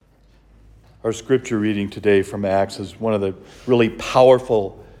Our scripture reading today from Acts is one of the really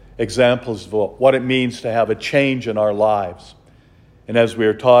powerful examples of what it means to have a change in our lives. And as we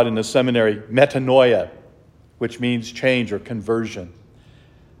are taught in the seminary, metanoia, which means change or conversion.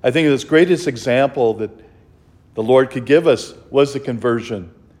 I think this greatest example that the Lord could give us was the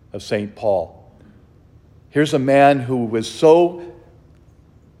conversion of St. Paul. Here's a man who was so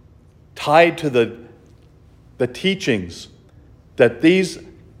tied to the teachings that these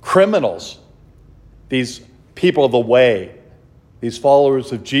criminals, these people of the way, these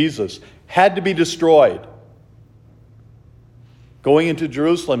followers of Jesus, had to be destroyed. Going into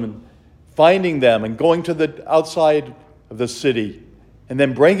Jerusalem and finding them and going to the outside of the city and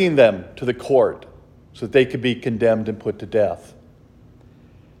then bringing them to the court so that they could be condemned and put to death.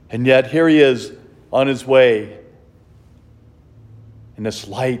 And yet here he is on his way, and this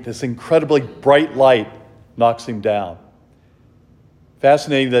light, this incredibly bright light, knocks him down.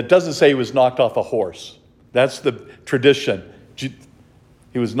 Fascinating that it doesn't say he was knocked off a horse. That's the tradition.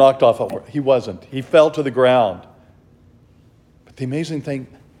 He was knocked off a horse. He wasn't. He fell to the ground. But the amazing thing,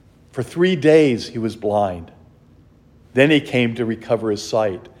 for 3 days he was blind. Then he came to recover his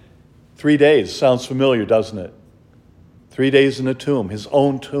sight. 3 days. Sounds familiar, doesn't it? 3 days in a tomb, his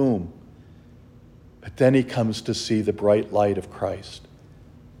own tomb. But then he comes to see the bright light of Christ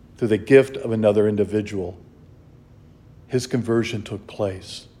through the gift of another individual. His conversion took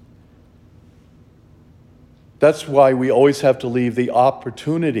place. That's why we always have to leave the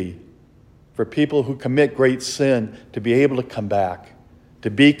opportunity for people who commit great sin to be able to come back, to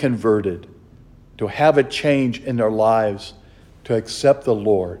be converted, to have a change in their lives, to accept the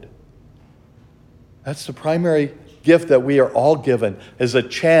Lord. That's the primary gift that we are all given, is a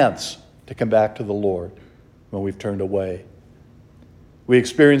chance to come back to the Lord when we've turned away. We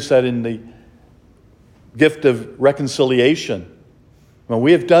experience that in the gift of reconciliation. When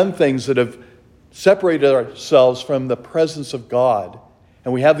we have done things that have separated ourselves from the presence of God,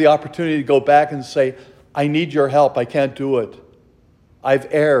 and we have the opportunity to go back and say, I need your help, I can't do it. I've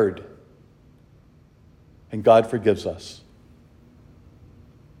erred. And God forgives us.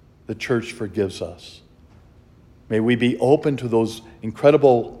 The church forgives us. May we be open to those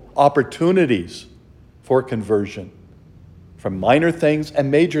incredible opportunities for conversion, from minor things and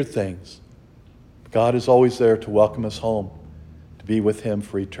major things. God is always there to welcome us home, to be with him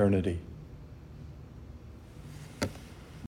for eternity.